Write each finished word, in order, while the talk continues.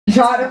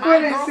Try to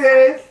finish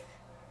this.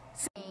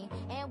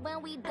 And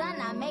when we done,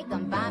 I make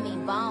them buy me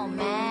bone,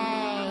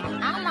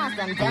 man. I'm on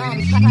some dumb.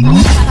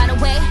 By the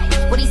way,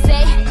 what he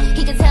say?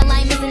 He can tell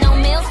I ain't missing no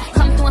meals.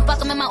 Come through and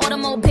fuck him in my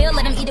automobile.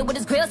 Let him eat it with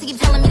his grills. He keep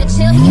telling me to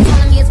chill. He keep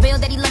telling me it's real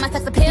that he love my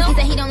sex appeal. He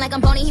said he don't like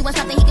I'm bony. He wants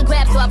something he can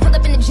grab. So I pull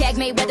up in the Jag,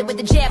 made weather with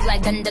the jab,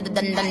 like dun dun dun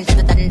dun dun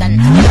dun dun dun.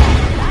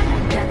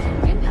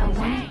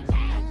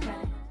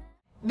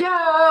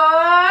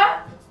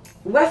 Yeah.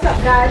 What's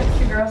up, guys? It's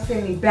your girl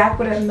Sammy back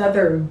with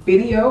another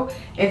video,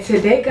 and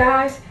today,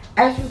 guys,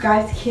 as you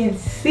guys can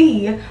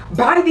see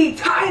by the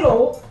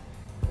title,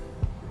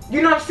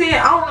 you know what I'm saying?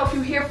 I don't know if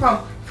you hear from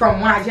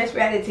when I just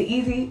reacted to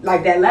Ezee,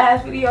 like that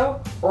last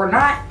video, or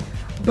not,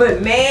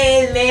 but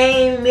man,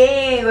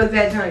 was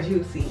that joint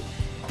juicy.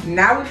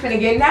 Now we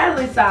finna get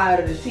Natalie's side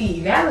of the tea,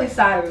 Natalie's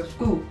side of the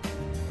scoop.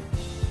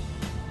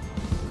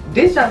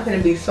 This joint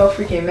finna be so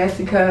freaking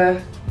messy,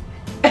 cuz.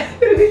 It's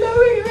finna be so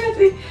freaking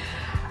messy.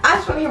 I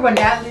just want to hear what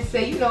Natalie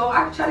say. You know,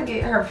 I try to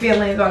get her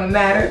feelings on the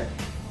matter.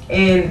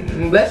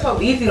 And let's hope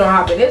Ezee don't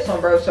hop in this one,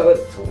 bro. So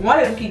it's one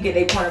of them keep get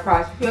their point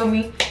across, feel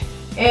me?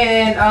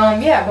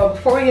 And yeah, but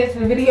before we get into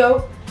the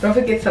video, don't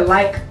forget to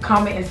like,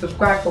 comment, and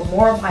subscribe for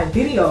more of my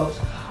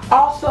videos.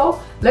 Also,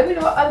 let me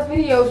know what other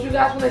videos you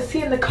guys want to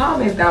see in the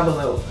comments down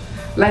below.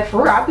 Like,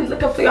 for real, I'll be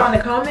looking for y'all in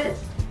the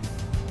comments.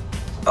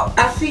 Oh,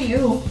 I see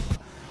you.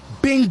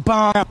 Bing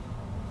bong.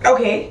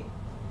 Okay.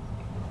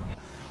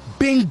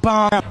 Bing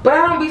bong. But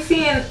I don't be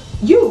seeing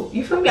you.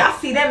 You feel me? I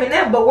see them and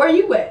them, but where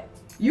you at?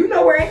 You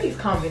know where in these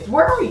comments.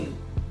 Where are you?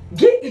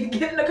 Get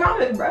in the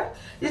comments, bro.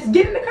 Just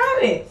get in the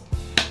comments.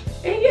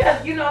 And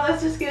yeah, you know,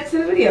 let's just get into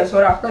the video. So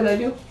without further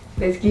ado,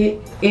 let's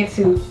get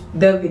into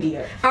the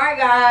video. Alright,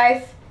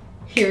 guys.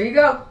 Here you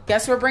go.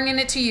 Guess we're bringing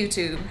it to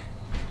YouTube.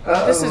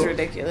 Uh-oh. This is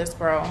ridiculous,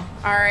 bro.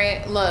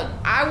 Alright, look,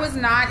 I was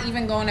not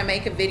even going to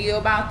make a video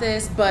about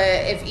this, but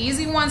if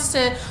Ezee wants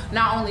to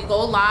not only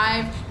go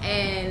live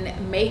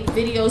and make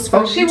videos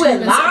for YouTube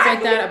and stuff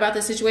like that about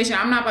the situation,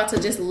 I'm not about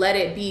to just let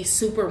it be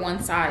super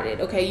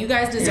one-sided, okay? You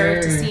guys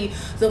deserve to see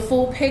the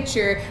full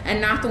picture and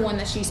not the one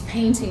that she's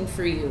painting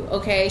for you,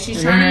 okay?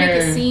 She's trying to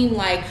make it seem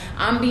like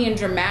I'm being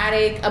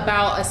dramatic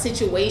about a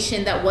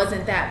situation that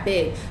wasn't that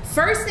big.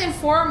 First and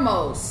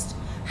foremost,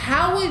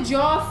 how would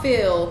y'all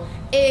feel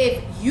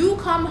if you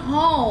come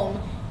home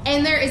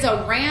and there is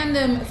a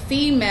random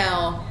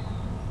female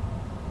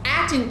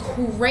acting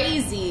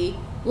crazy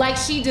like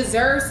she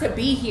deserves to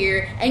be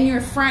here in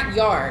your front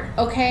yard,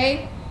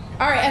 okay?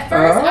 All right, at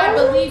first I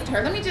believed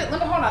her. Let me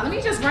hold on. Let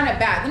me just run it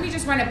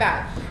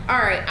back. All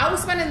right, I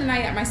was spending the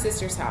night at my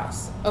sister's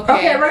house,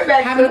 okay? Right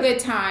back. Having a good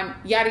time,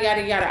 yada,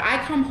 yada, yada. I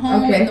come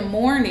home in the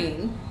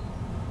morning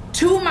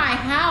to my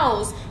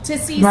house to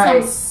see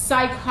some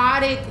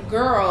psychotic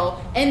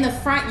girl in the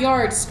front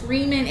yard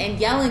screaming and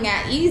yelling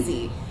at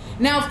Ezee.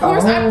 Now, of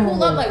course, I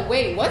pull up like,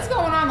 wait, what's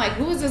going on? Like,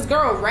 who is this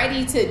girl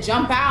ready to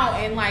jump out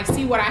and like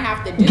see what I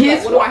have to do?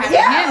 Like, what do I have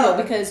to handle?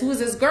 Because who is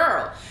this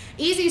girl?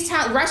 Ezee's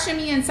rushing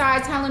me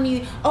inside, telling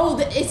me, oh,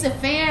 it's a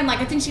fan. Like,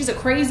 I think she's a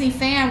crazy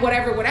fan,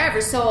 whatever,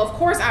 whatever. So, of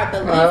course, I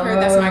believe her.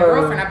 That's my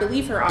girlfriend. I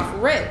believe her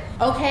off rip.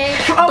 Okay?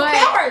 But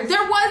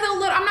there was a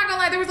little, I'm not going to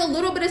lie, there was a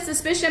little bit of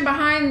suspicion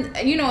behind,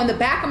 you know, in the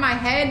back of my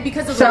head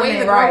because of the way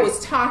the girl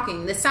was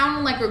talking. This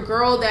sounded like a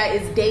girl that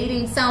is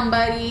dating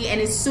somebody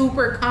and is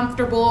super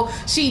comfortable.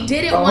 She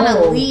didn't want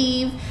to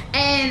leave.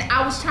 And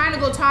I was trying to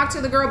go talk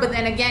to the girl, but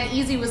then again,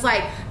 Ezee was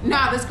like,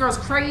 nah, this girl's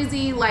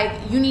crazy. Like,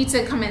 you need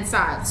to come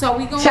inside. So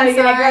we go inside. Okay,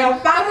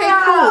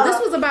 cool. This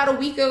was about a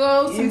week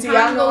ago. Some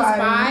time goes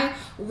by.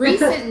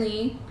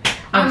 Recently,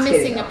 I'm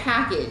missing a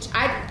package.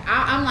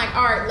 I'm like,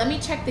 all right, let me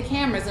check the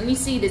cameras. Let me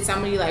see, did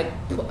somebody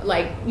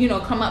like you know,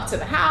 come up to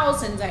the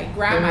house and like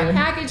grab my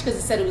package because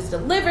it said it was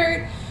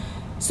delivered.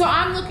 So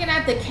I'm looking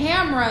at the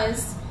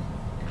cameras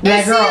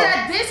and see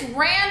that this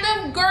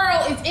random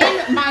girl is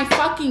in my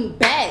fucking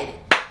bed.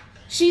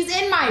 She's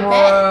in my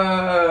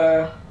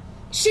bed.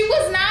 She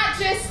was not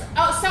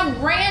just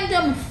some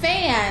random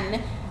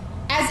fan.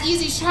 As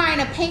Ezee's trying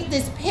to paint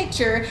this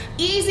picture,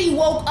 Ezee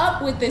woke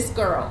up with this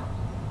girl.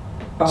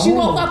 She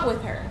woke up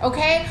with her,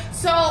 okay?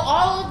 So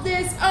all of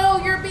this,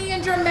 oh, you're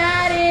being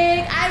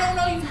dramatic. I don't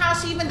know how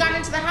she even got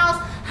into the house.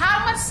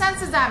 How much sense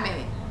does that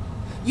make?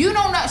 You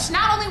don't know.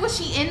 Not only was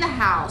she in the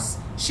house,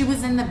 she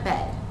was in the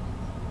bed.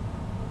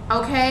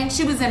 Okay,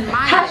 she was in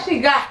my bed. She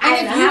got,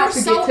 and if you're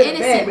so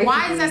innocent,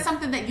 why is that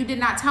something that you did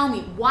not tell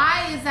me?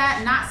 Why is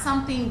that not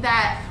something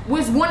that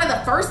was one of the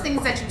first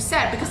things that you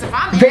said? Because if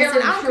I'm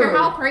innocent, I don't care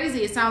how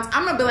crazy it sounds,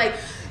 I'm gonna be like,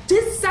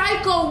 this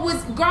psycho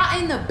was got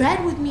in the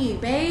bed with me,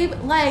 babe.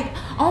 Like,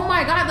 oh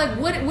my god, like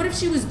what if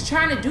she was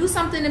trying to do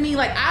something to me?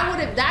 Like, I would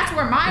have, that's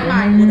where my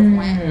mind would have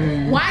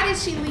went. Why did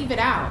she leave it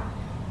out?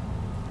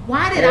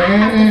 Why did I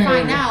have to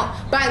find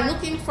out by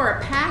looking for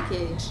a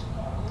package,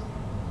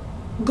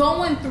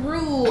 going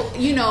through,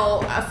 you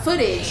know,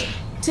 footage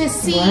to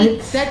see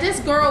that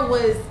this girl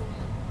was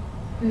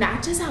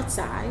not just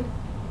outside,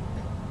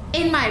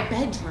 in my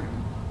bedroom?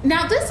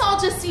 Now, this all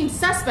just seems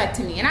suspect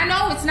to me. And I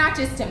know it's not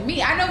just to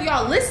me. I know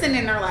y'all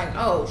listening are like,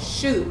 oh,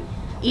 shoot.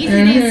 Ezee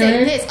didn't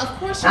say this. Of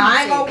course she didn't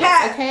say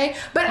this, okay?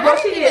 But I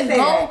didn't even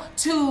go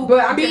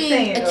to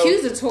being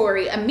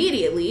accusatory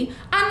immediately.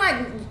 I'm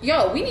like,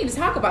 yo, we need to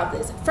talk about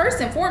this. First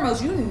and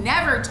foremost, you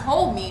never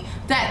told me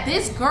that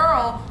this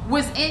girl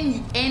was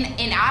in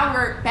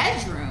our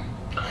bedroom.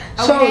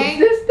 Okay? So is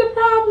this the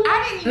problem?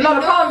 I didn't even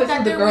know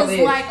that there was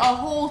like a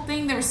whole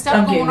thing. There was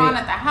stuff going on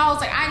at the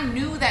house. Like, I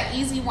knew that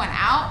Ezee went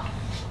out,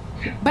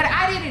 but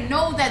I didn't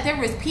know that there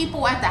was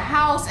people at the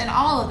house and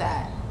all of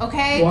that.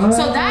 Okay, what?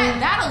 So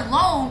that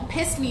alone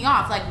pissed me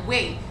off. Like,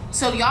 wait,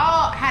 so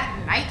y'all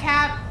had a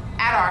nightcap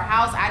at our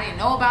house? I didn't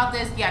know about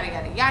this. Yada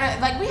yada yada.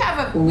 Like, we have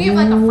like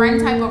a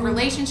friend type of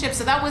relationship,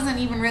 so that wasn't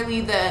even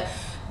really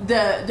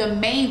the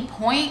main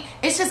point.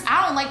 It's just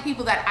I don't like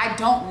people that I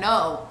don't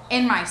know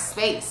in my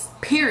space.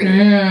 Period.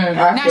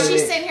 Now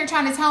she's sitting here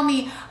trying to tell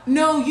me,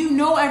 no, you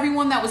know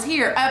everyone that was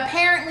here.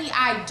 Apparently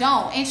I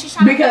don't, and she's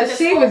trying to put this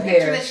whole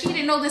picture that she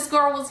didn't know this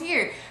girl was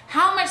here.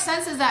 How much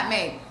sense does that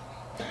make?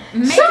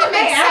 Make it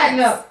make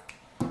sense.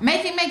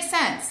 Make it make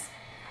sense.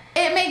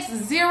 It makes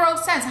zero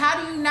sense. How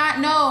do you not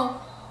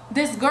know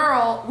this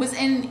girl was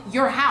in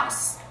your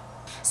house?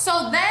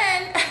 So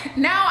then,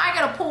 now I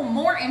gotta pull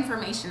more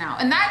information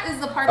out, and that is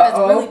the part that's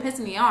really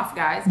pissing me off,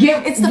 guys.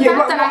 It's the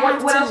fact that I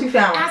have to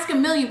ask a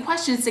million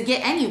questions to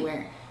get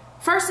anywhere.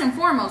 First and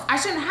foremost, I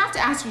shouldn't have to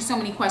ask you so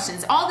many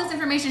questions. All this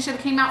information should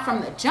have came out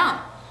from the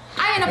jump.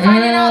 I end up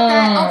finding out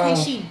that, okay,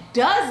 she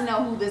does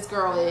know who this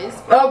girl is.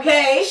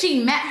 Okay.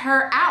 She met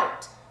her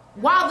out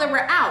while they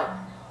were out.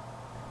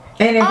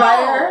 And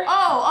invited her?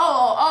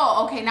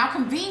 Okay. Now,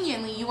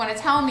 conveniently, you want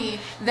to tell me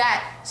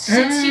that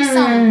she's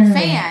some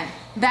fan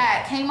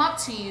that came up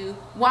to you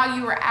while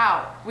you were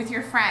out with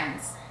your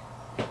friends.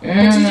 But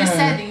you just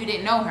said that you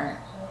didn't know her.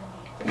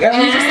 And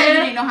you just said you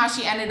didn't know how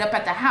she ended up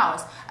at the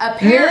house.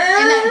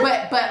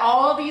 But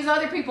all these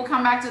other people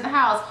come back to the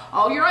house.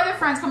 All your other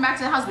friends come back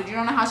to the house, but you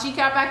don't know how she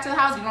got back to the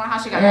house. You don't know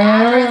how she got the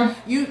address.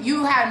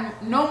 You had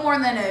no more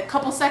than a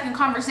couple second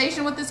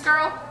conversation with this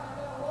girl.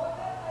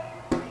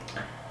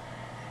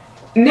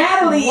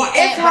 Natalie,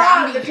 it's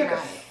hard.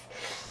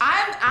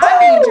 I'm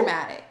being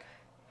dramatic.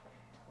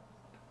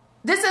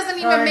 This doesn't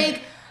even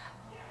make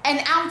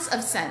an ounce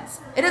of sense.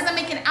 It doesn't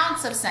make an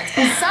ounce of sense.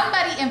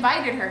 Somebody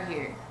invited her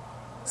here.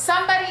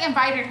 Somebody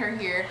invited her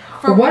here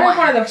for one.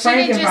 She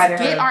didn't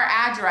just get our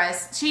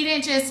address. She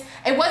didn't just,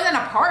 it wasn't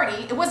a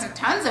party. It wasn't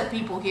tons of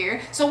people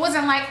here. So it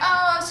wasn't like,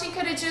 oh, she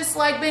could have just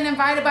like been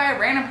invited by a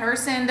random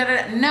person.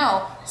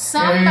 No,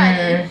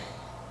 somebody,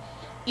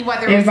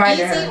 whether it was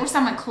Ezee or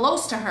someone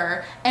close to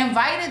her,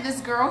 invited this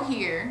girl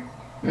here.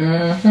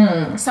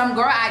 Some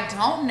girl I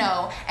don't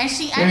know. And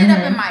she ended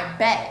up in my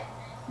bed.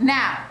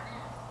 Now,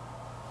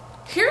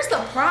 here's the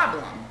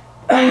problem.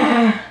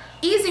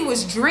 Ezee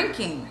was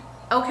drinking.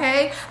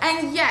 Okay,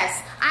 and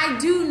yes, I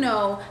do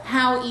know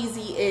how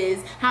Ezee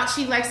is, how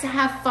she likes to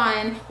have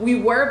fun.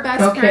 We were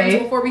best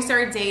friends before we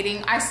started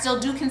dating. I still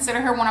do consider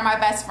her one of my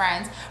best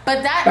friends,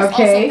 but that is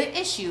also the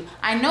issue.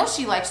 I know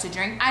she likes to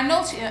drink. I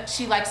know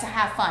she likes to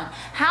have fun.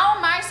 How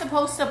am I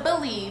supposed to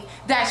believe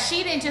that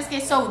she didn't just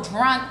get so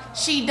drunk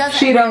she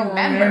doesn't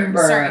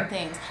remember certain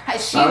things?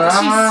 She's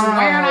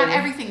swearing on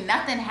everything.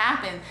 Nothing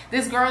happened.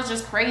 This girl's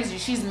just crazy.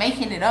 She's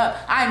making it up.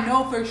 I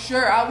know for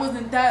sure I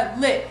wasn't that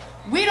lit.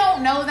 We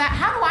don't know that.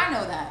 How do I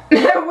know that?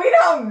 We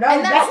don't know.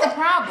 And that's the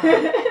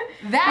problem.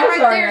 That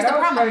right there is the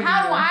problem.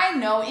 How do I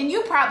know? And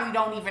you probably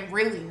don't even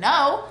really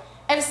know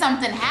if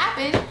something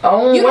happened.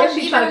 You don't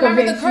even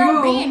remember the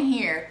girl being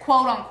here,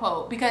 quote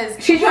unquote,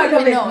 because she's trying to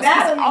convince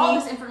Natalie. All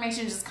this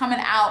information just coming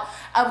out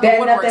of the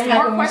woodwork. The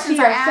more questions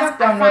I ask,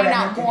 I find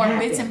out more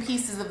bits and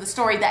pieces of the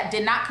story that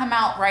did not come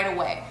out right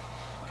away.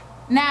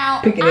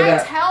 Now,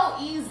 I tell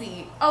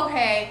Ezee,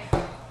 okay,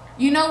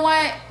 you know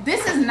what?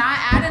 This is not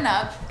adding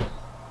up.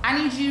 I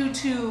need you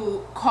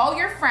to call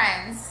your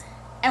friends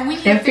and we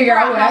need to figure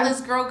out how this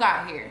girl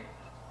got here.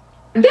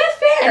 That's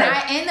fair.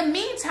 And in the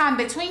meantime,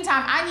 between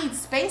time, I need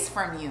space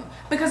from you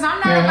because I'm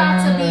not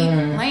about to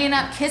be laying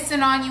up,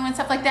 kissing on you and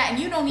stuff like that. And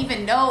you don't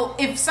even know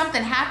if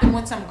something happened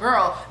with some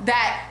girl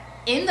that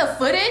in the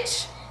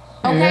footage,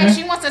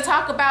 she wants to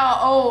talk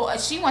about,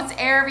 she wants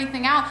to air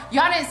everything out.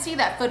 Y'all didn't see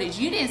that footage.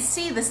 You didn't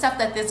see the stuff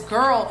that this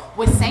girl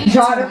was saying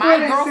to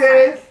my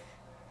girlfriend.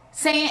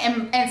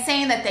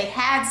 Saying that they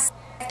had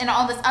and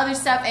all this other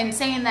stuff, and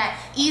saying that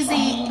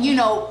Ezee, you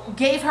know,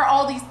 gave her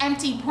all these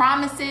empty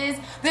promises.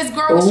 This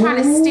girl was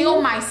trying to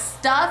steal my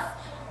stuff.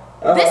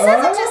 This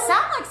doesn't just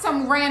sound like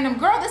some random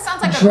girl. This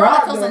sounds like a girl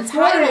that feels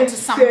entitled to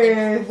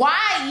something. Why,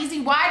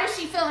 Ezee? Why does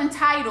she feel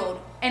entitled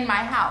in my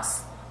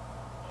house?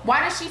 Why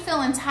does she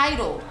feel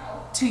entitled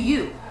to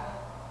you?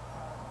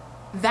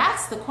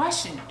 That's the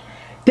question.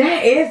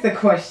 That is the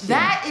question.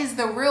 That is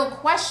the real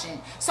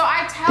question. So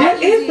I tell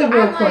Ezee,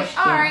 I'm like,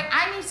 all right,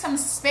 I need some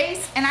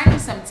space and I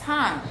need some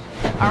time.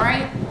 All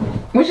right?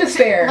 Which is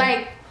fair.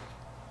 Like,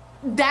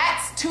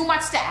 that's too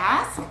much to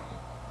ask?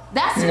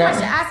 That's too much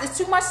to ask? It's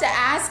too much to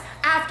ask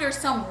after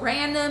some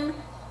random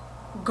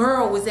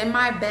girl was in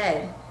my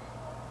bed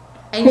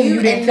and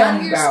none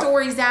of your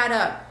stories add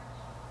up.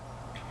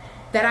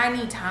 That I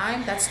need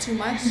time? That's too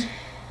much?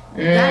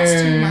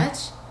 That's too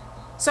much?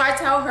 So I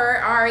tell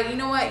her, all right, you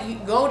know what? You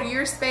go to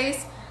your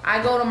space.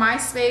 I go to my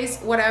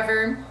space,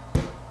 whatever.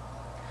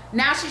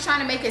 Now she's trying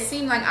to make it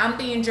seem like I'm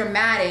being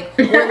dramatic,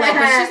 or like,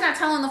 but she's not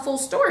telling the full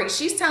story.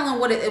 She's telling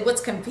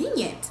what's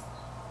convenient.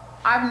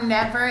 I've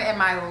never in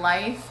my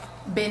life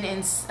been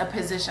in a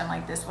position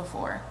like this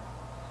before,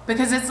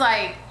 because it's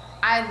like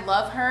I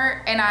love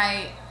her and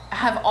I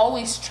have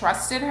always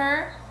trusted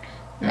her,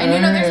 and you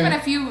know, there's been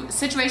a few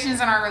situations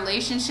in our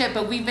relationship,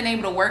 but we've been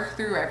able to work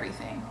through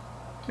everything.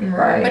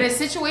 Right. But a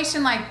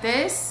situation like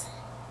this,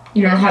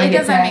 you don't know how to it get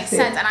doesn't past make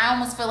sense, and I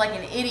almost feel like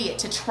an idiot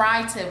to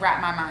try to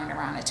wrap my mind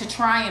around it, to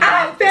try and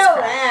I feel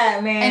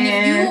that, man.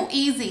 And if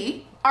you,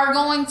 Ezee, are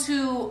going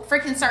to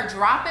freaking start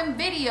dropping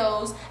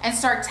videos and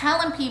start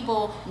telling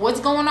people what's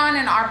going on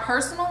in our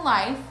personal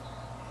life,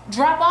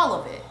 drop all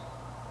of it.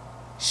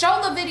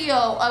 Show the video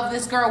of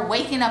this girl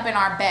waking up in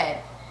our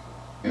bed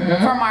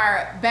from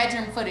our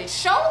bedroom footage.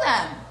 Show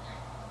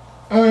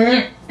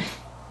them.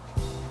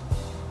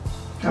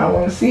 I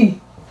want to see.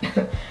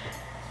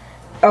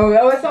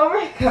 Oh, it's over?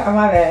 Oh,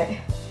 my bad.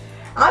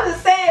 I'm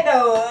just saying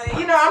though,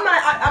 you know,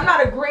 I'm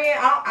not agreeing.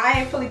 I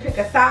ain't fully pick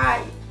a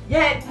side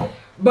yet,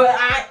 but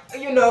I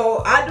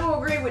do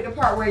agree with the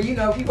part where, you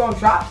know, if you gonna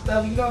drop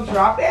stuff, you gonna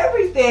drop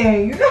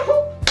everything, you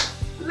know.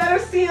 Let her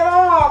see it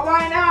all.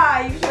 Why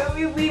not? You feel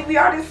me? We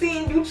already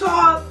seen you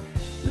talk.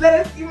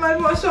 You might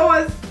as well show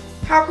us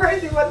how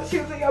crazy it was that she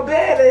was in your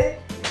bed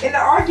and in the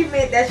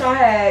argument that y'all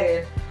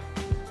had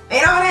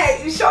and all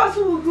that. You show us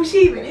who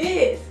she even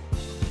is.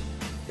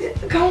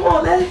 Come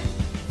on, let's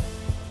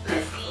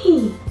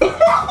see.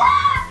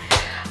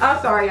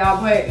 I'm sorry,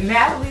 y'all, but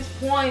Natalie's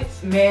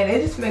points, man,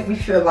 it just make me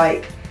feel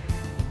like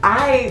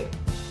I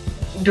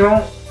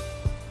don't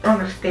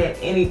understand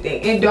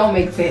anything. It don't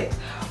make sense.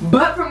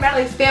 But from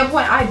Natalie's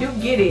standpoint, I do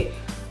get it.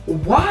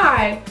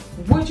 Why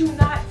would you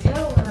not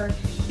tell her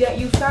that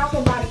you found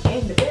somebody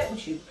in the bed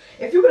with you?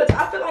 If you would have,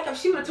 I feel like if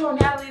she would have told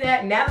Natalie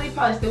that, Natalie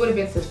probably still would have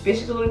been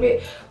suspicious a little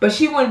bit, but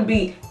she wouldn't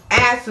be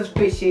as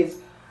suspicious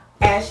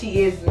as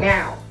she is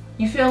now.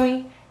 You feel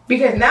me?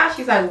 Because now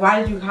she's like,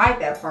 why did you hide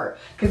that part?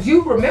 Because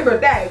you remember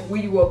that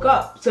when you woke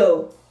up.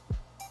 So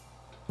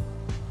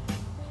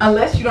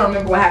unless you don't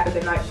remember what happened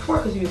the night before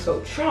because you were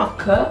so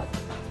drunk, huh?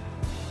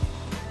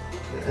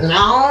 No,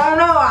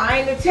 I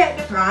ain't a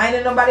detective. I ain't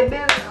in nobody's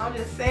business. I'm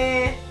just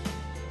saying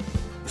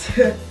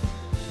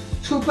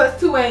 2 +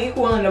 2 ain't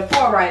equaling to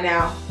 4 right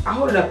now. I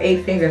hold it up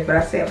 8 fingers, but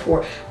I said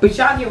 4. But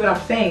y'all get what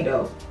I'm saying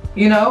though.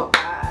 You know?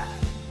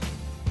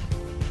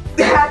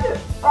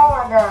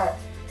 Oh my god.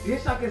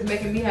 This song is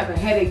making me have a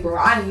headache,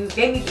 bro.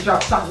 They need to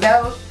drop something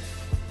else.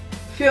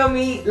 Feel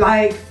me?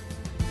 Like,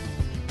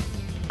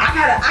 I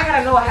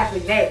gotta know what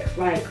happened next.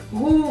 Like,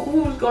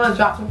 who's gonna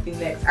drop something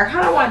next? I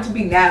kinda want it to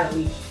be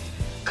Natalie.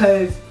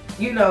 Cause,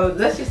 you know,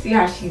 let's just see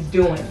how she's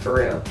doing for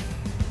real.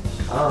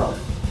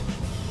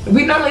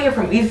 We normally hear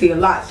from Ezee a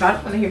lot, so I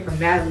just wanna hear from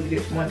Natalie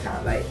this one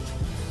time. Like,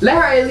 let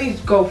her at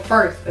least go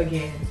first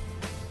again.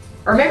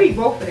 Or maybe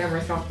both of them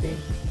or something.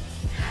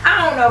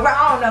 I don't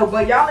know,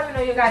 but y'all let me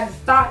know your guys'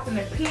 thoughts and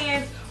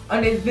opinions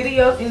on this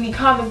video in the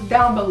comments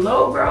down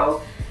below,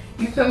 bro.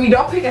 You feel me?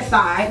 Don't pick a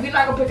side. We're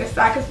not gonna pick a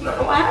side because we don't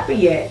know what happened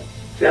yet.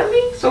 Feel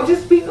me? So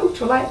just be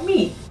neutral like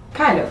me,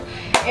 kind of.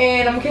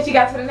 And I'm gonna catch you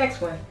guys for the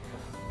next one.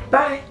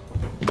 Bye.